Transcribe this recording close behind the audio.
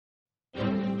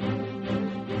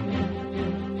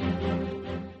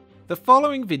The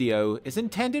following video is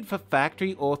intended for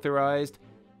factory authorized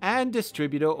and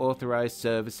distributor authorized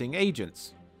servicing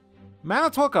agents.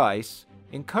 Manitowoc ICE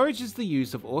encourages the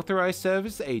use of authorized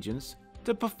service agents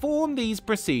to perform these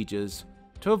procedures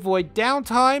to avoid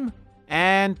downtime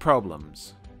and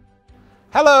problems.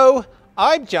 Hello,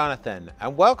 I'm Jonathan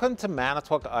and welcome to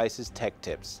Manitowoc ICE's Tech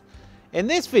Tips. In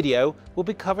this video, we'll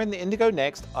be covering the Indigo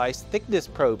NXT ice thickness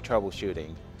probe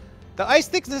troubleshooting. The ice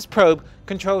thickness probe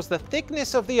controls the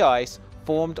thickness of the ice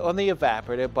formed on the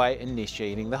evaporator by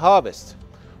initiating the harvest.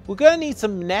 We're going to need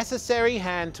some necessary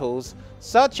hand tools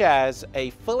such as a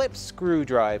Phillips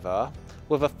screwdriver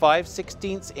with a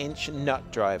 5/16 inch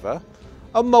nut driver,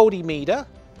 a multimeter,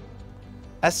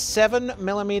 a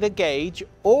 7mm gauge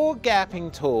or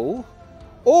gapping tool,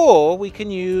 or we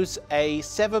can use a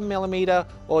 7mm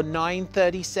or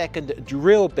 9/32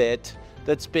 drill bit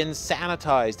that's been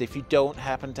sanitized if you don't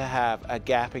happen to have a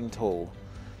gapping tool.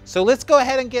 So let's go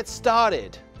ahead and get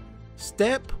started.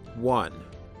 Step 1.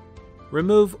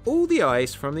 Remove all the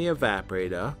ice from the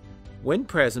evaporator when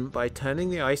present by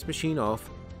turning the ice machine off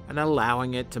and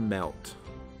allowing it to melt.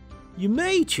 You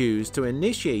may choose to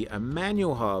initiate a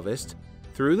manual harvest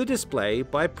through the display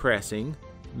by pressing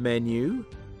Menu,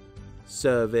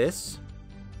 Service,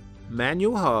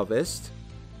 Manual Harvest,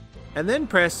 and then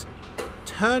press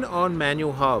Turn on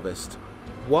Manual Harvest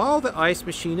while the ice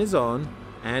machine is on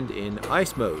and in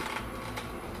ice mode.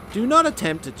 Do not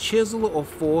attempt to chisel or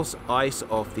force ice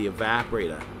off the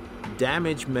evaporator.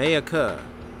 Damage may occur.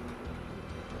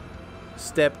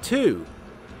 Step 2.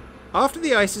 After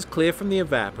the ice is clear from the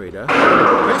evaporator,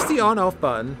 press the on-off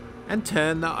button and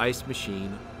turn the ice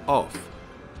machine off.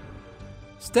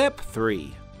 Step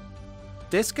 3.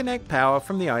 Disconnect power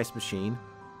from the ice machine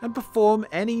and perform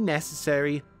any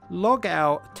necessary log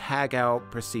out, tag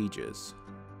out procedures.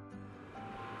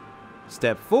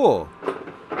 Step 4.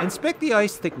 Inspect the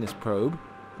ice thickness probe,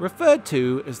 referred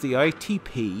to as the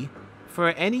ITP,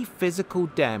 for any physical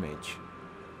damage.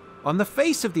 On the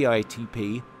face of the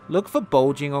ITP, look for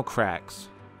bulging or cracks.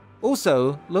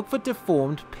 Also, look for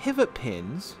deformed pivot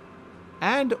pins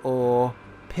and/or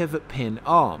pivot pin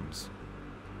arms.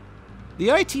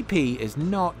 The ITP is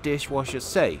not dishwasher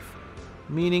safe,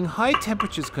 meaning high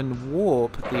temperatures can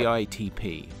warp the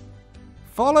ITP.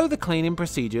 Follow the cleaning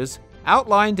procedures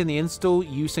outlined in the Install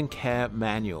Use and Care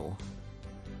Manual.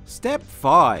 Step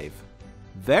 5.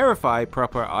 Verify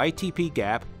proper ITP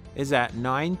gap is at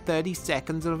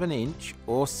 9/32 of an inch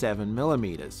or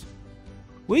 7mm.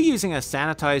 We're using a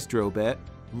sanitized drill bit,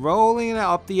 rolling it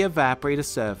up the evaporator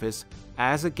surface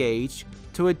as a gauge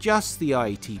to adjust the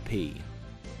ITP.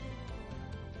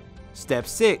 Step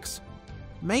 6.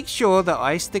 Make sure the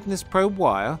ice thickness probe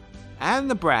wire and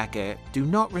the bracket do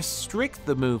not restrict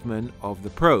the movement of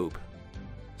the probe.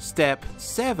 Step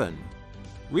 7.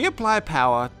 Reapply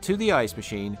power to the ice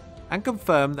machine and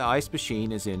confirm the ice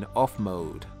machine is in off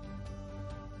mode.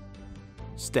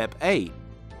 Step 8.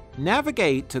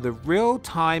 Navigate to the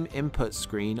real-time input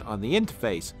screen on the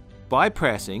interface by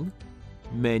pressing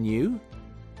Menu,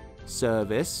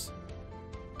 Service,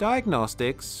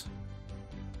 Diagnostics,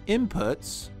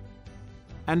 Inputs,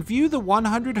 and view the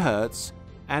 100 Hz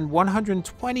and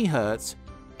 120 Hz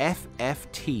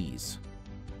FFTs.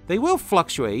 They will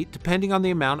fluctuate depending on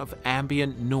the amount of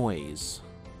ambient noise.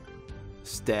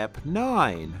 Step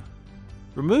 9.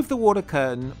 Remove the water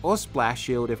curtain or splash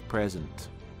shield if present.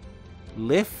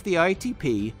 Lift the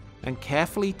ITP and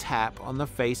carefully tap on the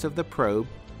face of the probe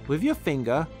with your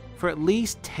finger for at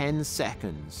least 10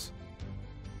 seconds.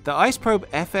 The ice probe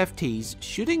FFTs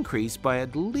should increase by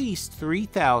at least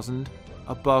 3,000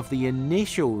 above the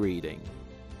initial reading.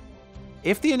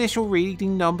 If the initial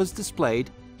reading numbers displayed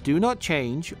do not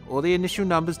change or the initial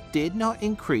numbers did not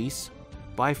increase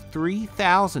by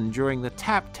 3,000 during the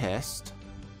tap test,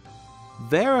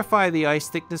 verify the ice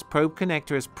thickness probe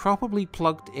connector is properly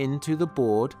plugged into the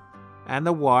board and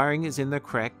the wiring is in the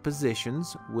correct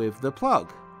positions with the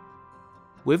plug.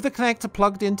 With the connector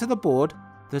plugged into the board,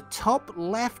 the top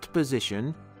left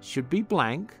position should be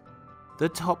blank, the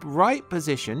top right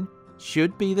position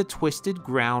should be the twisted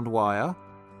ground wire,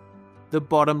 the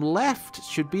bottom left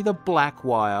should be the black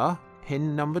wire,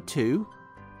 pin number 2,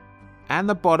 and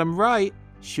the bottom right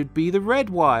should be the red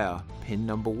wire, pin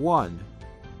number 1.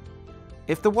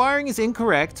 If the wiring is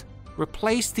incorrect,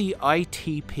 replace the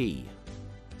ITP.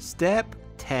 Step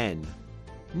 10.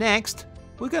 Next,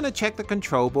 we're going to check the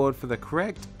control board for the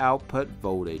correct output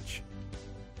voltage.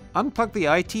 Unplug the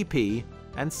ITP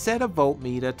and set a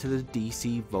voltmeter to the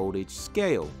DC voltage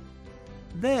scale.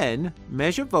 Then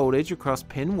measure voltage across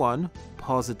pin 1,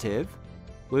 positive,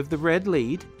 with the red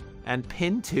lead, and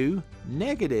pin 2,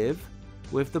 negative,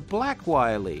 with the black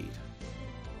wire lead.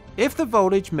 If the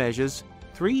voltage measures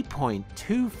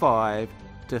 3.25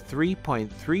 to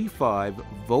 3.35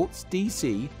 volts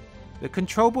DC, the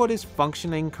control board is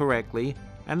functioning correctly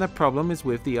and the problem is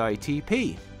with the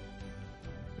ITP.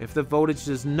 If the voltage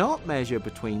does not measure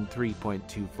between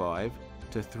 3.25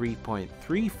 to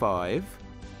 3.35,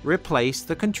 replace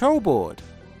the control board.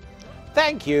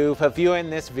 Thank you for viewing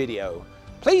this video.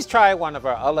 Please try one of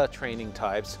our other training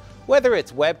types, whether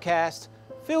it's webcast,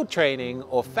 field training,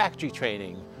 or factory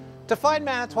training. To find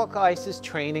Manitowoc Ice's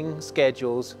training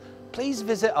schedules, please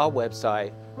visit our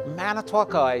website,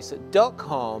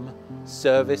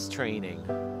 manitowoc.com/service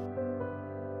training.